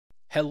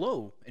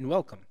Hello and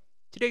welcome.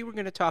 Today we're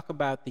going to talk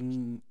about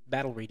the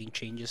battle rating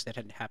changes that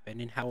had happened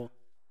and how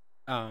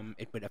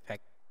it would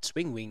affect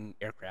swing wing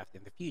aircraft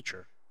in the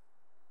future.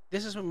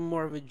 This is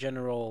more of a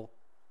general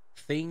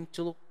thing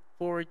to look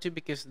forward to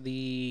because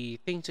the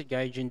things that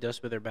Gaijin does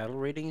with their battle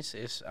ratings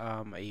is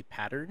a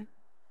pattern.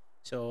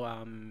 So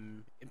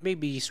it may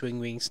be swing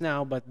wings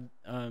now, but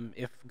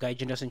if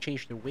Gaijin doesn't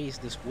change their ways,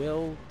 this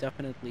will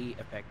definitely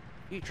affect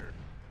the future.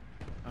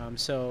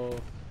 So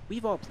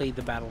we've all played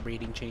the battle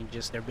rating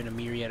changes. There have been a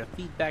myriad of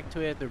feedback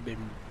to it. There have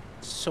been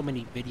so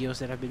many videos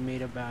that have been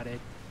made about it.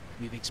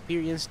 We've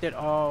experienced it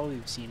all.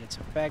 We've seen its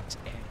effects,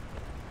 and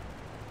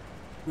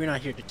we're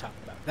not here to talk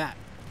about that.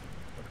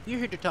 What we're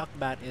here to talk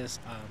about is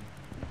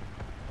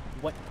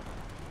what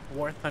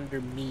War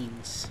Thunder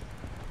means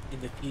in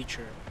the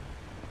future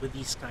with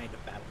these kind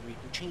of battle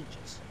rating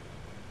changes.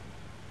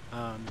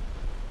 Um,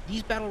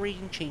 these battle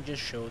rating changes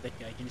show that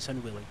Gaijin is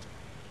unwilling to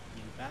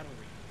make new battle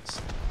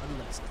ratings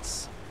unless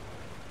it's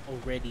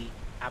already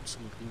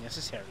absolutely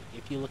necessary.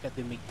 If you look at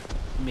the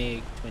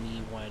MiG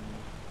 21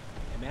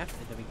 MF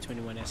and the MiG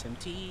 21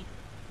 SMT,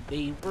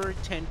 they were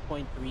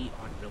 10.3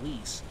 on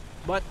release.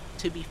 But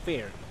to be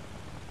fair,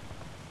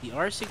 the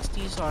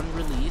R60s on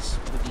release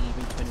with the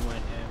MiG 21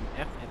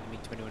 MF and the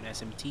MiG 21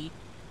 SMT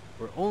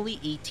were only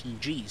 18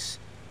 Gs.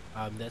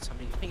 That's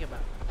something to think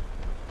about.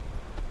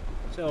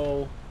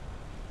 So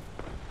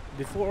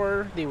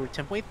before they were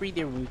 10.3,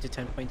 they were moved to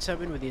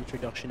 10.7 with the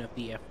introduction of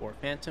the F4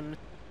 Phantom.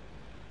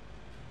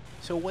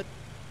 So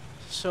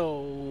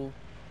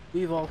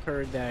we've all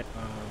heard that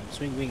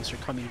swing wings are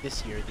coming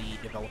this year. The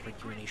developer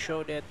Q&A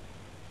showed it,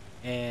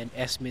 and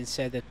Esmin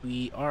said that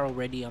we are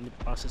already on the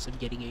process of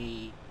getting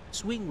a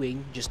swing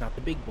wing, just not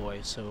the big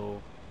boys.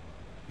 So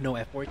no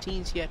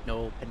F-14s yet,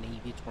 no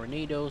Navy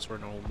Tornadoes, or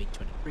no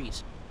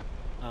MiG-23s.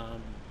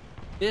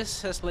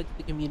 This has led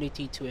the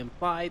community to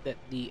imply that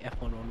the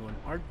F-111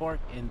 Aardvark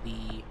and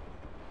the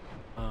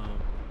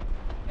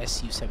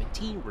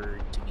Su-17 were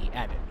to be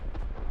added.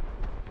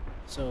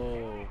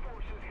 So,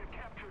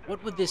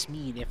 what would this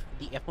mean if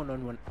the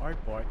F-111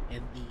 Aardvark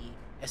and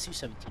the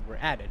Su-17 were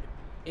added?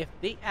 If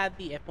they add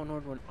the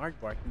F-111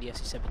 Aardvark and the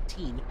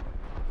Su-17,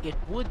 it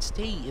would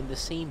stay in the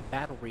same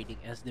battle rating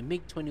as the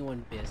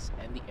MiG-21 BIS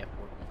and the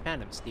F-14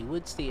 Phantoms. They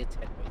would stay at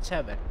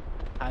 10.7.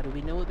 How do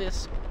we know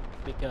this?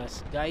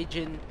 Because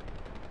Gaijin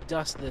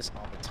does this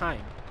all the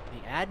time.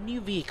 They add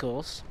new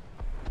vehicles,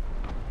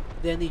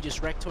 then they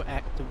just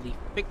retroactively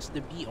fix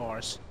the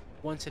BRs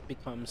once it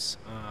becomes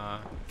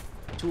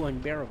too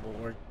unbearable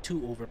or too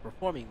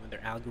overperforming, when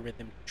their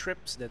algorithm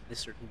trips that this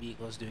certain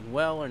vehicle is doing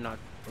well or not,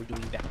 or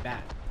doing that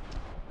bad.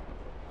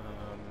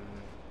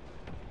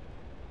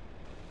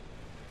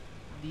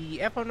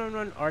 The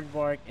F-111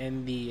 Aardvark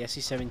and the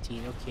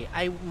SC-17, okay,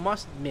 I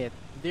must admit,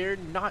 they're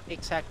not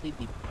exactly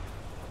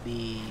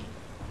the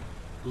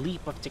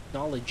leap of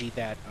technology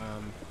that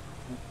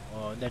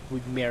that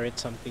would merit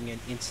something an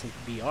instant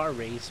BR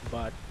race,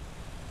 but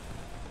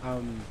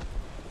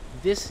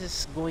this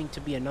is going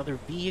to be another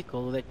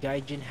vehicle that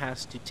Gaijin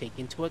has to take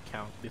into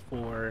account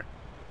before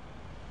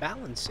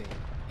balancing.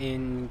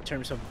 In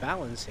terms of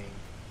balancing,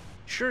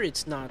 sure,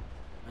 it's not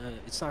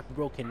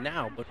broken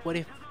now, but what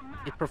if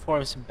it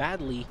performs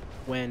badly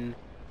when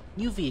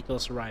new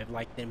vehicles arrive,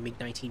 like the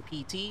MiG-19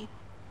 PT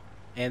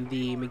and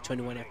the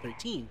MiG-21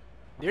 F-13?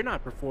 They're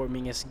not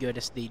performing as good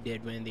as they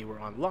did when they were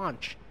on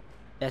launch.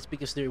 That's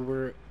because they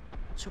were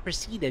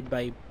superseded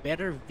by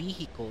better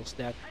vehicles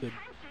that could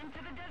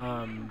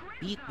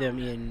beat them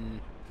in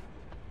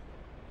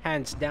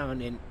hands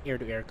down in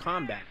air-to-air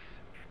combat.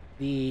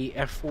 The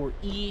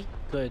F4E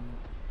could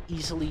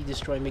easily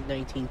destroy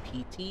MiG-19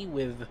 PT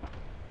with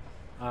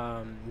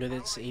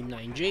its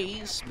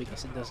AIM-9Js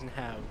because it doesn't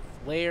have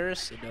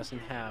flares, it doesn't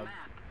have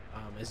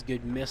as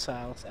good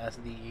missiles as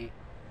the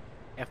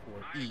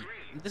F4E.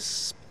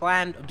 This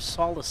planned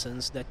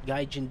obsolescence that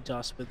Gaijin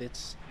does with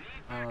its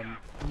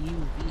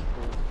new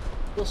vehicle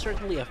will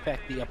certainly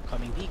affect the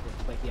upcoming vehicles,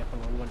 like the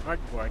F-111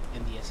 Aardvark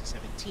and the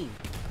SC-17.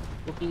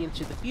 Looking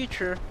into the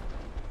future,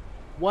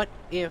 what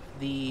if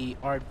the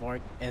Aardvark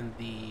and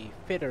the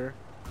Fitter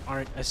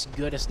aren't as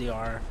good as they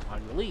are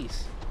on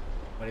release?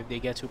 What if they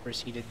get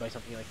superseded by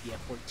something like the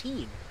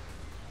F-14?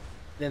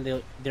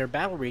 Then their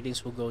battle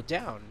ratings will go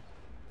down.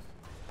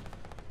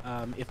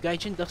 If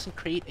Gaijin doesn't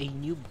create a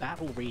new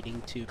battle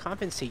rating to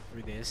compensate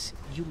for this,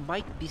 you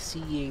might be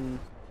seeing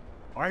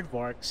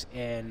Aardvarks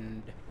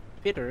and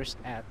Fitters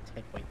at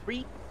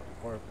 10.3,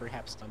 or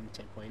perhaps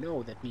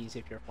 10.0. That means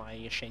if you're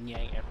flying a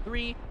Shenyang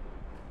F3,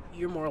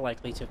 you're more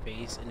likely to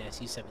face an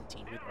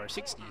SU-17 with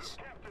R60s.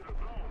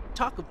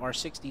 Talk of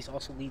R60s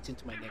also leads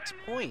into my next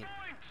point.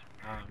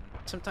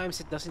 Sometimes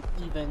it doesn't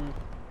even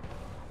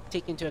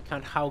take into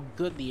account how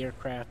good the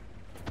aircraft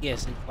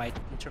is in flight,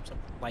 in terms of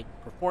flight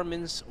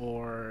performance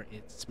or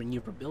its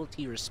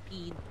maneuverability or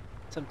speed.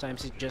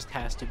 Sometimes it just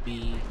has to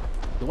be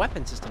the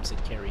weapon systems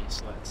it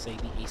carries. Let's say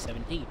the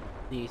A-7D.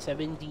 The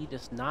A-7D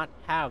does not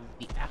have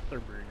the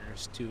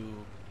afterburners to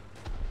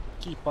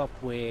keep up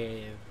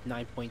with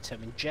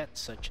 9.7 jets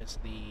such as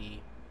the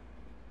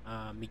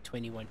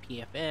MiG-21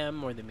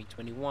 PFM or the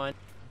MiG-21,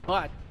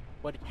 but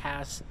What it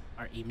has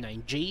are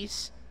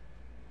AIM-9Js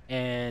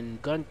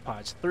and gun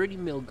pods, 30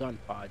 mil gun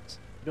pods.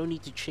 You don't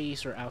need to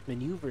chase or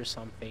outmaneuver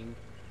something.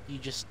 You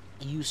just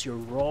use your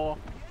raw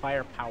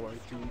firepower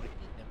to defeat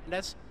them. And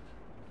that's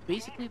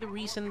basically the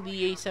reason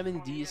the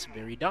A7D is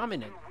very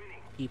dominant.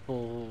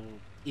 People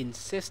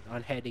insist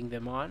on heading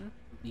them on,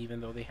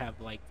 even though they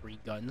have like 3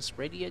 guns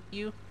ready at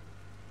you.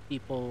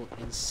 People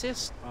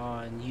insist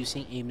on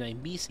using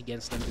AIM-9Bs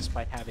against them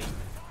despite having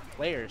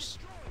flares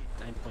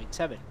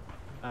 9.7.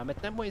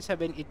 At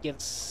 9.7, it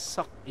gets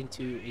sucked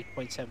into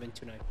 8.7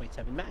 to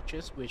 9.7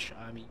 matches, which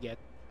you get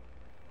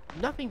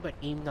nothing but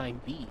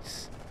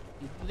AIM-9Bs.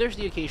 There's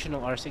the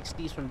occasional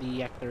R60s from the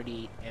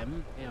Yak-38M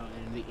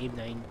and the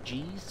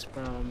AIM-9Gs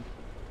from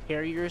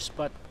carriers,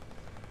 but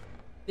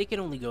they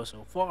can only go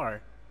so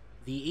far.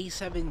 The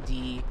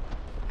A7D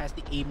has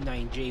the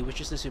AIM-9J,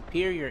 which is the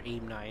superior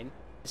AIM-9.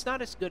 It's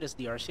not as good as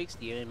the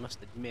R60, I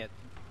must admit.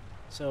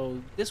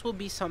 So this will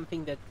be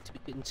something that to be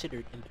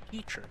considered in the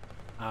future.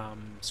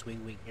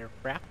 Swing wing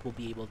aircraft will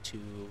be able to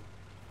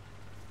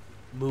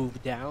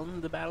move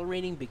down the battle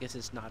rating because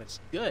it's not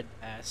as good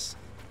as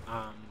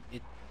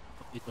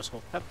it was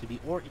hoped up to be,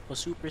 or it was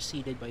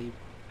superseded by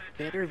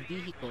better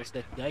vehicles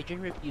that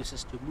Gaijin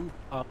refuses to move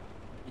up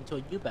into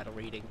a new battle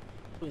rating.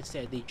 So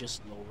instead, they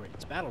just lower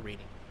its battle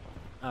rating.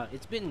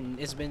 It's been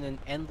an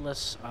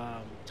endless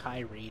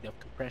tirade of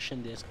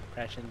compression this,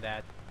 compression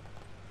that,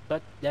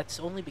 but that's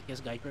only because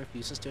Gaijin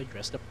refuses to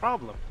address the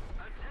problem.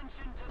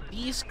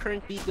 These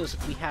current vehicles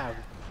that we have,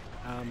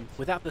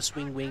 without the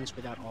swing wings,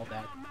 without all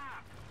that,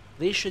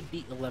 they should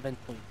be 11.0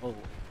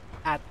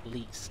 at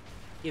least.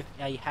 If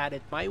I had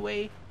it my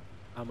way,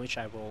 which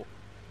I will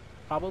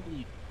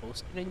probably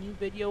post in a new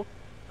video,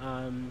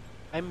 I'm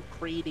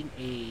creating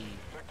a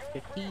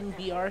 15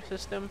 VR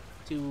system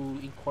to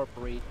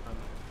incorporate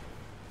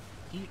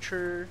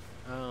future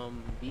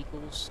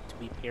vehicles to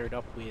be paired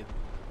up with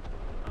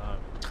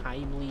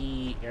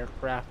timely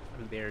aircraft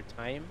on their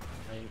time.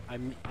 I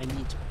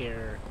need to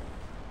pair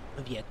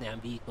Vietnam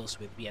vehicles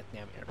with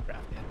Vietnam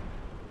aircraft, and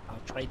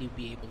I'll try to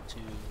be able to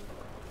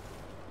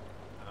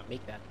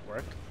make that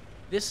work.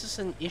 This is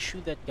an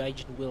issue that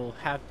Gaijin will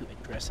have to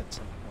address at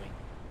some point.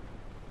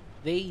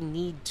 They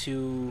need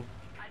to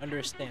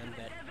understand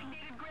that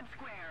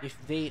if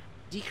they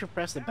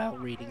decompress the battle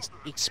ratings,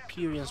 the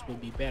experience will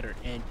be better,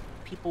 and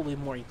people will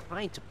be more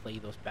inclined to play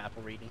those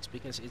battle ratings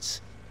because it's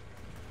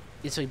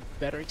a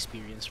better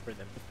experience for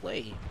them to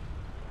play.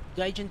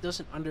 Gaijin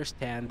doesn't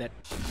understand that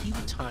few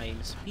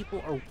times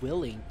people are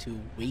willing to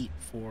wait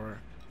for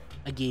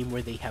a game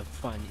where they have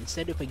fun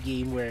instead of a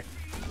game where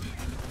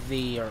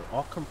they are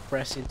all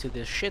compressed into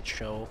this shit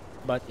show,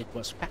 but it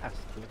was fast.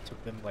 It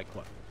took them like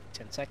what,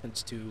 10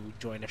 seconds to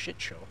join a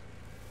shit show.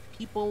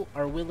 People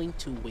are willing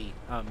to wait.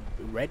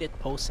 Reddit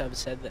posts have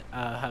said that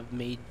have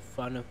made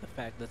fun of the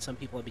fact that some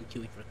people have been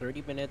queuing for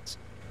 30 minutes.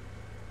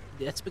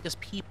 That's because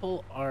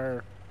people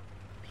are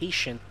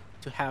patient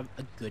to have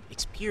a good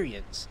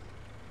experience,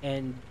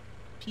 and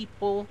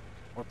people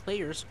or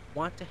players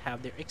want to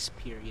have their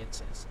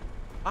experiences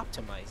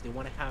optimized. They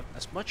want to have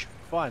as much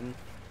fun,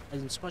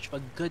 as much of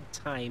a good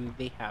time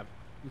they have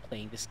in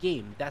playing this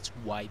game. That's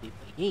why they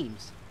play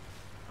games.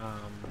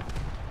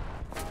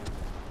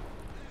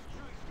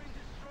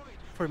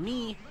 For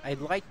me,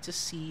 I'd like to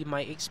see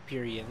my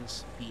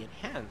experience be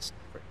enhanced.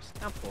 For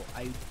example,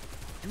 I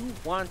do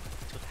want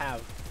to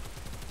have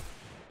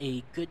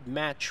a good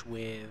match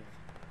with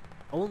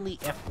only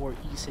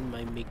F4Es in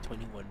my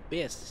MiG-21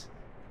 bis.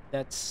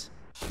 That's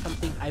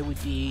something I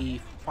would be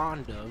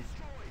fond of.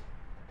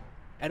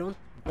 I don't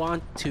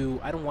want to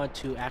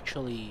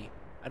actually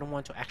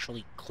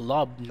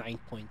club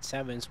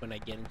 9.7s when I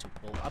get into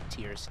full up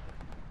tiers,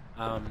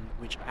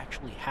 which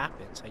actually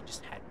happens. I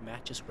just had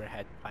matches where I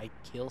had 5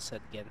 kills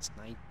against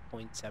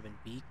 9.7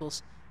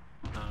 vehicles.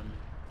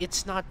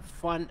 It's not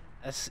fun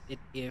as it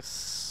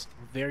is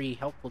very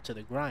helpful to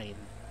the grind.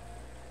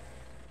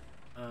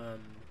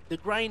 The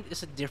grind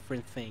is a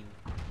different thing.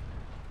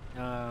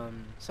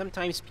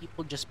 Sometimes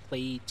people just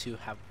play to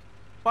have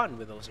fun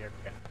with those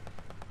aircraft.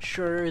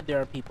 Sure,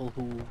 there are people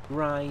who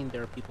grind,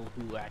 there are people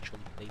who actually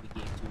play the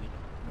game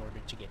in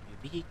order to get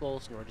new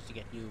vehicles, in order to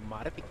get new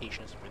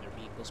modifications for their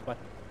vehicles, but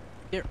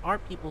there are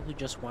people who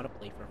just want to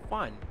play for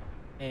fun.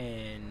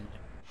 And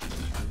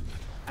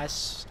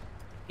as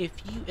if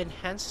you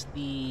enhance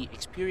the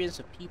experience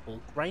of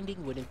people,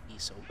 grinding wouldn't be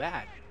so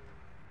bad.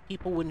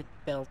 People wouldn't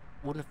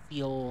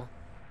feel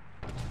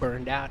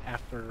burned out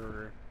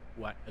after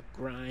a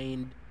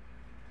grind.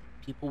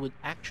 People would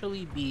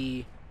actually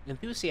be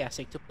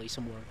enthusiastic to play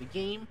some more of the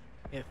game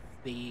if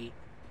they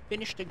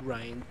finish the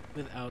grind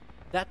without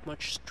that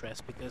much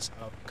stress because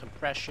of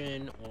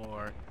compression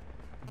or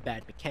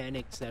bad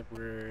mechanics that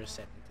were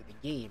set into the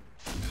game.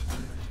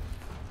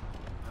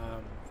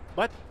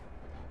 But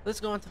let's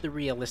go on to the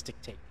realistic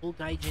take. Will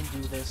Gaijin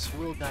do this?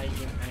 Will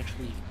Gaijin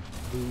actually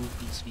move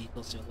these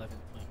vehicles to 11.0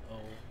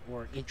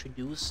 or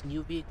introduce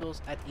new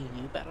vehicles at a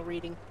new battle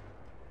rating?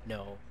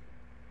 No.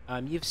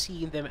 You've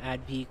seen them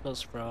add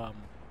vehicles from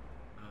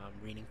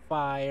Raining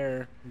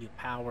Fire, New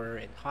Power,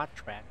 and Hot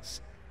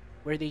Tracks,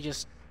 where they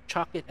just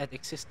chalk it at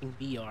existing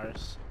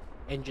BRs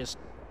and just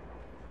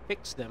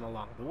fix them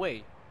along the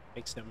way,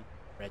 fix them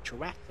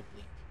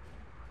retroactively.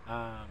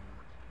 Um,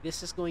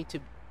 this is going to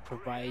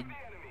provide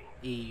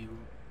a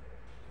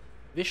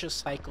vicious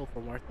cycle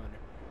for War Thunder.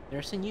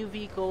 There's a new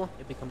vehicle,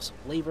 it becomes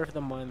flavor of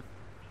the month,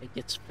 it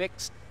gets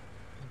fixed,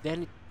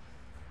 then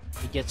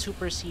it gets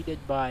superseded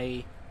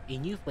by a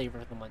new flavor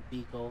of the month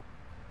vehicle,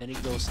 then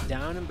it goes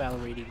down in battle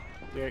rating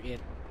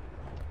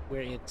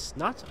where it's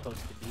not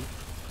supposed to be,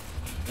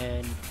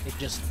 and it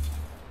just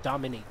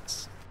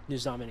dominates.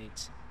 News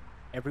dominates.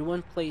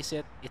 Everyone plays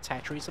it, it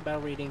saturates the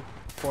battle rating,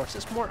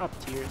 forces more up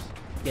tiers,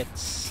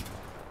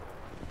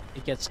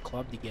 it gets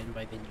clubbed again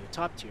by the new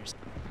top tiers.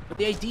 But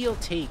the ideal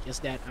take is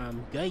that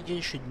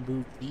Gaijin should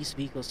move these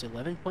vehicles to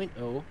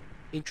 11.0,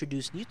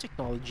 introduce new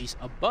technologies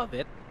above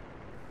it,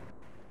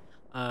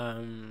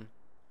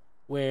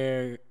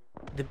 where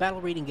the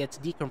battle rating gets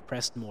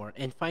decompressed more,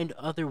 and find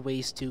other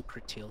ways to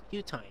curtail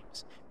queue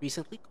times.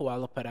 Recently,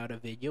 Koala put out a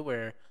video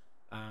where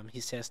he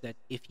says that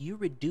if you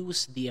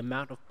reduce the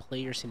amount of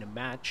players in a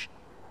match,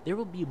 there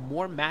will be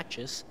more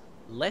matches,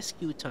 less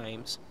queue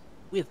times,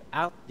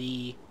 without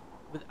the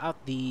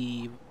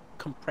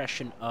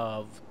compression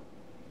of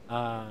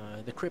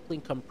the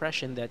crippling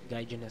compression that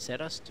Gaijin has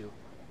set us to.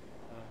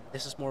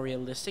 This is more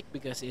realistic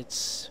because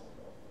it's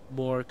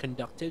more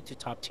conductive to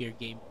top tier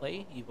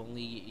gameplay. You've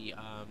only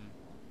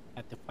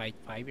have to fight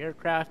 5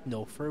 aircraft,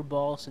 no fur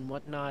balls and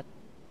whatnot.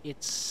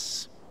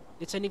 It's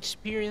an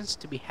experience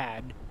to be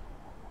had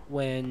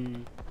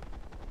when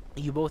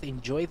you both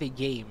enjoy the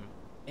game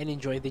and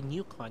enjoy the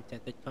new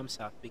content that comes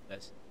out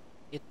because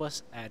it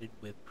was added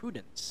with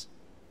prudence.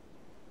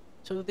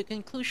 So the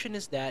conclusion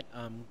is that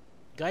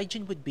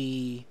Gaijin would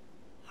be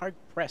hard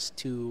pressed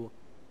to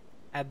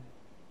add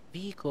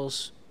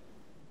vehicles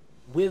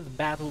with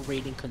battle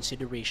rating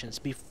considerations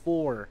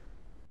before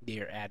they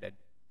are added.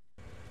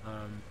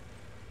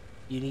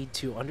 You need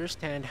to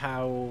understand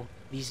how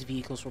these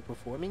vehicles will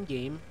perform in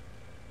game.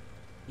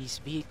 These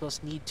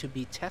vehicles need to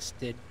be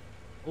tested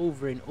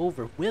over and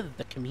over with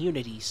the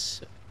community.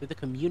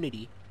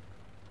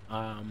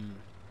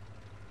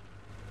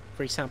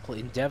 For example,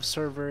 in dev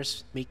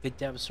servers, make the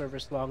dev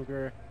servers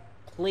longer,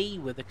 play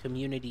with the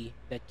community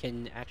that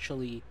can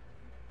actually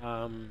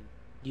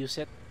use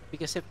it.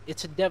 Because if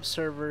it's a dev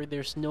server,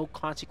 there's no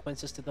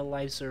consequences to the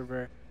live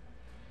server.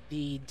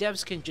 The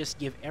devs can just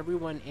give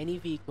everyone any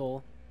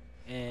vehicle,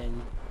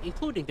 and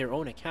including their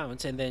own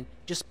accounts, and then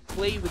just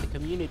play with the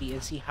community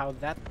and see how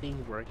that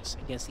thing works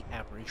against the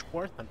average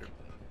War Thunder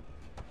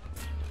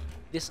player.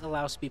 This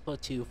allows people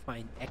to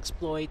find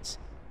exploits,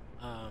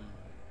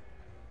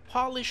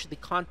 polish the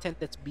content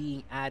that's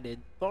being added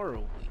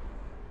thoroughly,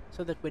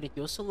 so that when it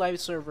goes to live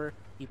server,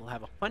 people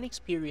have a fun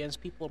experience,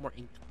 people are more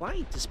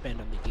inclined to spend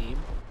on the game,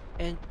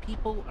 and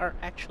people are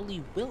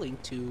actually willing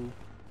to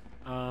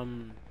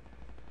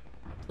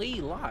play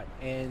a lot,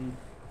 and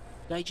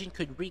Gaijin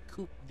could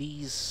recoup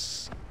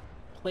these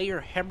player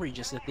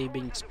hemorrhages that they've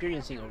been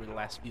experiencing over the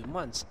last few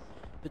months.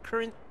 The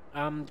current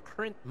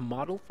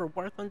model for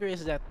War Thunder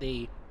is that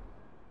they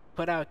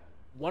put out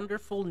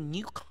wonderful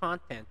new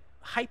content,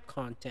 hype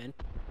content,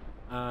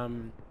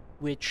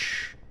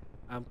 which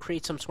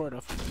creates some sort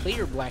of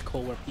player black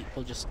hole where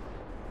people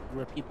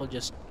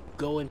just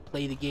go and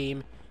play the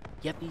game,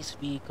 get these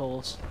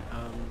vehicles,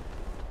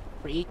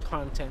 create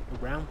content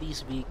around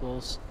these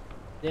vehicles.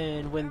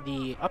 Then when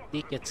the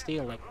update gets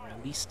stale, like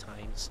around these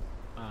times,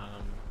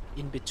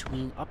 in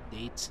between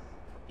updates,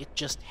 it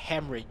just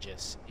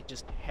hemorrhages. It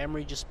just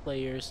hemorrhages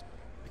players,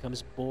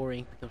 becomes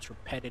boring, becomes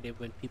repetitive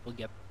when people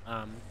get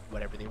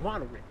whatever they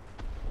want of it.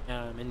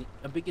 And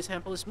a big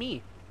example is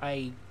me.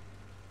 I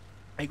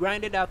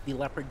grinded out the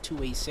Leopard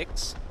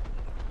 2A6,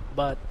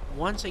 but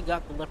once I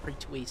got the Leopard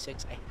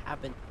 2A6, I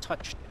haven't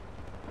touched it.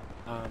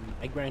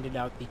 I grinded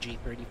out the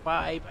J35,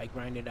 I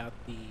grinded out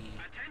the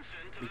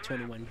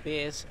MiG-21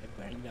 Biz, I've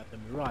grinded out the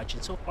Mirage,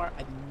 and so far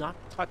I've not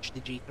touched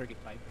the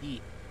J35B.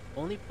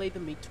 Only played the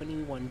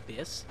MiG-21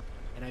 Biz,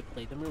 and I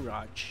played the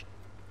Mirage,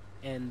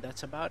 and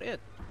that's about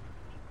it.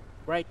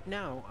 Right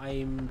now,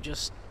 I'm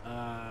just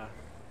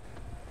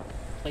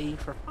playing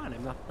for fun.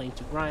 I'm not playing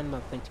to grind, I'm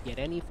not playing to get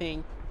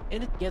anything,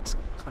 and it gets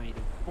kind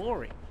of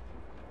boring.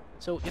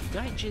 So if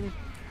Gaijin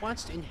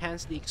wants to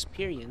enhance the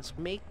experience,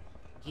 make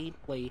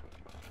gameplay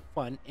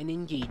fun and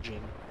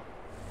engaging,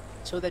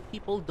 so that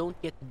people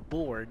don't get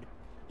bored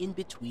in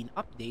between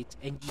updates,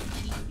 and you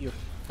keep your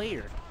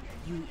player,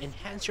 you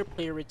enhance your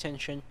player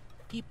retention,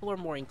 people are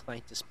more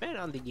inclined to spend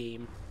on the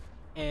game,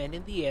 and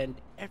in the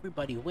end,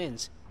 everybody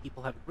wins.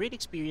 People have a great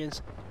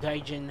experience,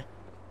 Gaijin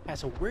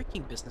has a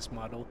working business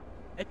model,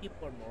 and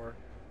people are more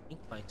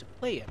inclined to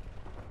play it.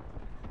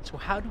 So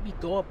how do we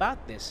go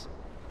about this?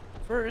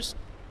 First,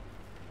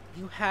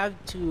 you have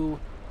to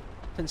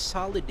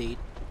consolidate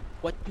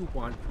what you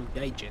want from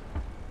Gaijin.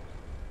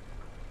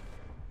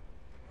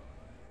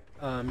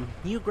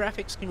 New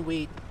graphics can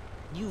wait,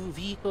 new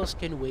vehicles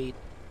can wait.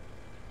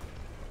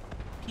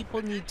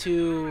 People need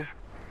to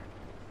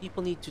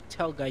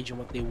tell Gaijin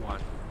what they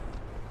want.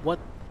 What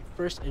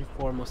first and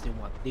foremost they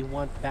want. They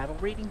want battle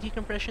rating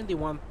decompression, they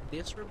want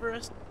this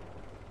reversed.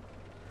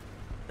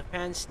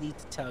 fans need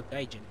to tell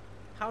Gaijin.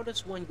 How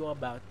does one go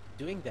about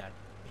doing that?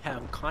 We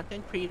have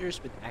content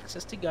creators with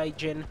access to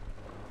Gaijin.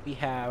 We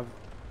have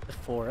the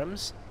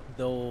forums,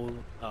 though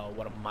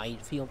what a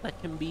minefield that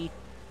can be.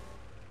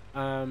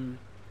 Um,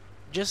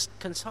 just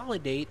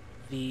consolidate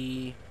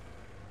the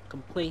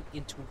complaint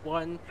into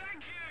one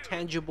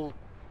tangible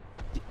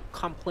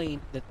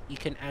complaint that you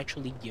can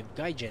actually give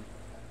Gaijin.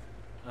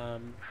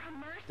 Um,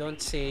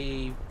 don't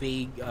say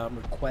vague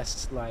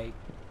requests like,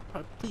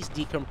 please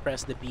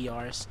decompress the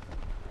BRs."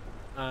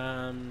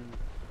 Um,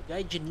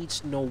 Gaijin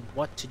needs to know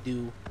what to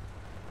do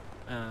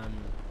um,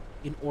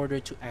 in order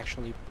to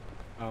actually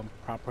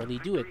properly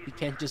do it. We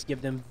can't just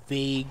give them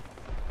vague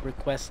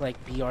requests like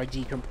BR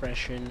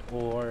decompression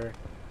or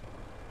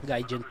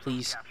Gaijin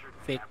please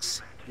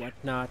fix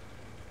whatnot,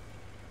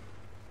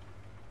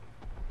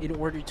 in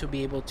order to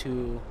be able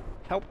to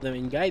help them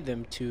and guide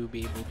them to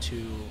be able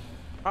to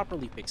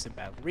properly fix the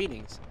battle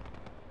readings.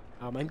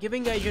 I'm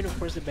giving Gaijin, of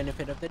course, the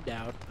benefit of the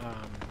doubt.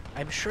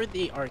 I'm sure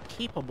they are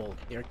capable.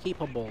 They are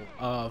capable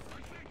of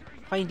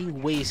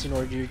finding ways in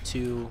order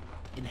to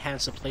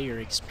enhance the player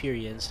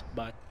experience,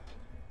 but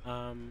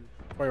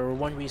for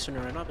one reason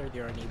or another, they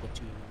are unable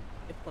to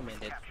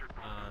implement it.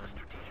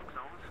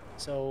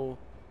 So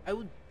I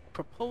would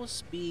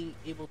propose being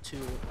able to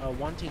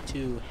wanting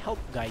to help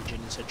Gaijin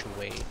in such a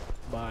way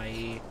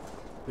by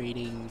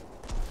creating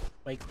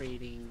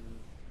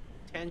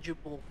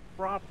tangible,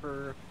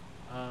 proper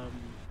um,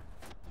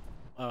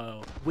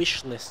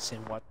 wish lists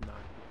and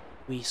whatnot.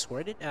 We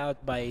sort it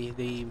out by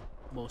the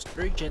most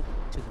urgent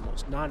to the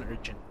most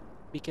non-urgent,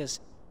 because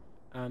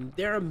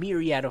there are a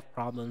myriad of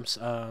problems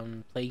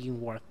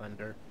plaguing War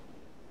Thunder.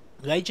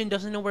 Gaijin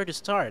doesn't know where to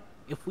start.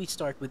 If we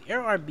start with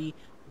Air RB,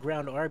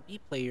 ground RB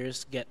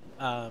players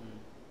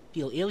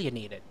feel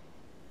alienated.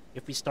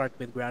 If we start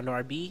with ground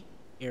RB,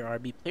 Air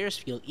RB players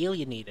feel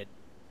alienated.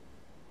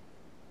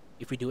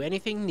 If we do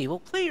anything, naval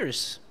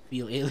players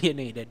feel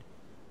alienated.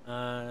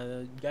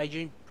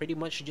 Gaijin pretty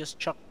much just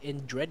chucked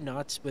in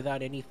dreadnoughts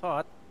without any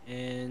thought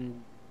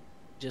and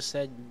just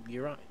said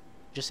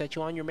just set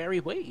you on your merry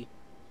way.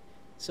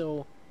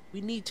 So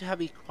we need to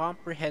have a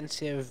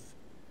comprehensive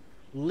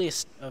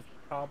list of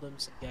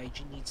problems that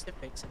Gaijin needs to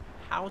fix and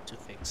how to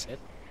fix it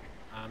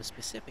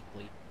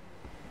specifically.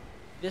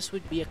 This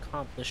would be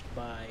accomplished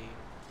by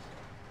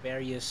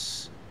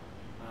various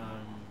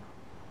um,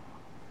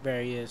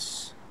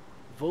 various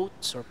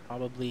votes or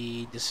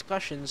probably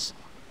discussions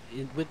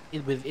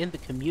within the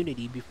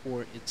community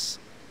before it's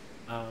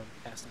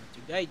passed on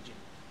to Gaijin.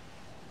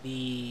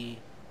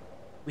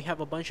 We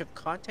have a bunch of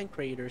content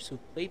creators who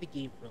play the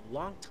game for a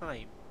long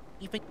time.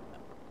 Even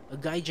a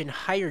Gaijin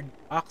hired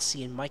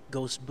Oxy and Mike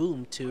Goes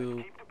Boom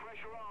to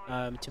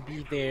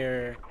be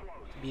their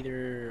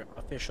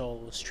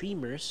official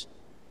streamers,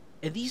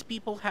 and these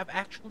people have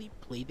actually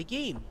played the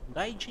game.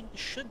 Gaijin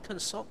should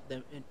consult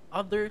them and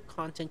other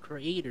content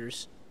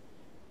creators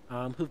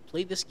who've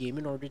played this game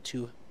in order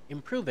to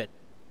improve it.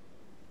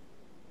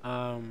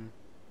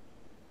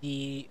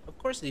 The of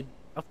course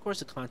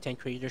the content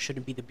creator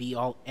shouldn't be the be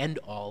all end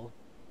all.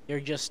 They're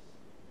just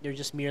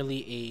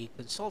merely a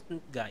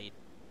consultant guide.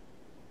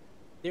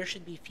 There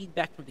should be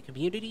feedback from the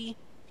community,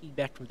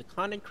 feedback from the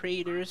content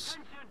creators,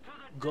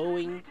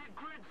 going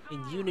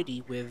in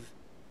unity with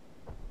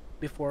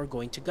before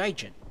going to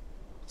Gaijin.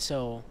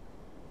 So,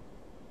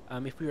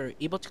 if we are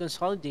able to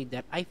consolidate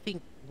that, I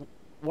think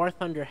War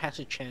Thunder has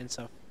a chance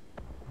of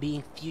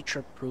being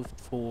future-proofed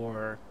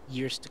for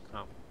years to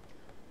come.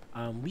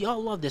 We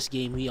all love this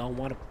game. We all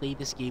want to play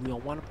this game. We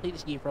all want to play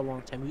this game for a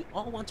long time. We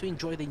all want to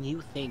enjoy the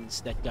new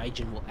things that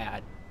Gaijin will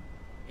add.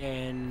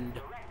 And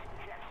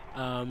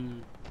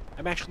I'm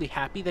actually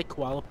happy that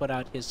Koala put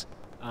out his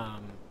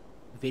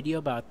video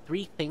about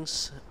 3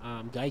 things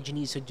Gaijin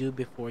needs to do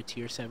before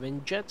Tier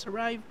 7 jets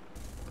arrive,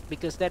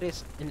 because that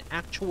is an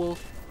actual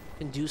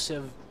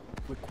conducive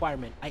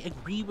requirement. I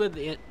agree with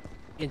it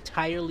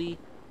entirely,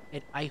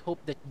 and I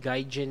hope that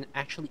Gaijin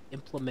actually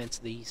implements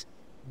these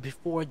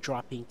before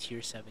dropping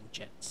Tier 7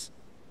 jets.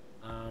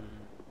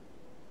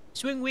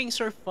 Swing wings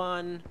are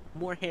fun,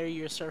 more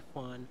Harriers are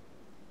fun,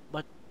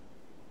 but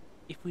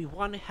if we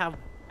want to have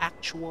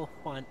actual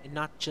fun and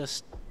not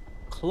just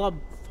club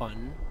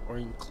fun or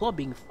in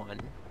clubbing fun,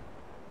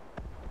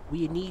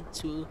 we need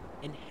to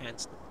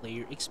enhance the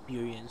player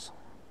experience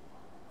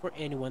for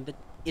anyone that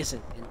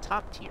isn't in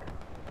top tier.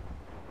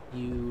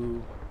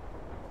 You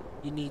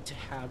need to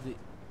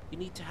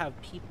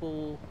have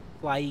people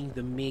flying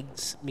the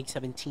MiGs,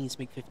 MiG-17s,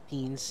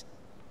 MiG-15s,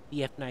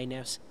 the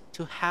F-9Fs,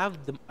 to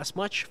have them as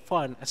much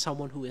fun as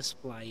someone who is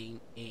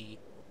flying a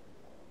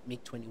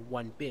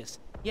MiG-21 BIS.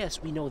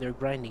 Yes, we know they're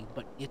grinding,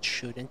 but it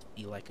shouldn't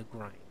feel like a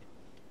grind.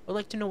 I'd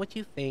like to know what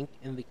you think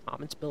in the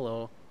comments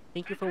below.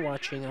 Thank you for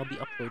watching. I'll be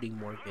uploading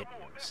more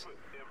videos.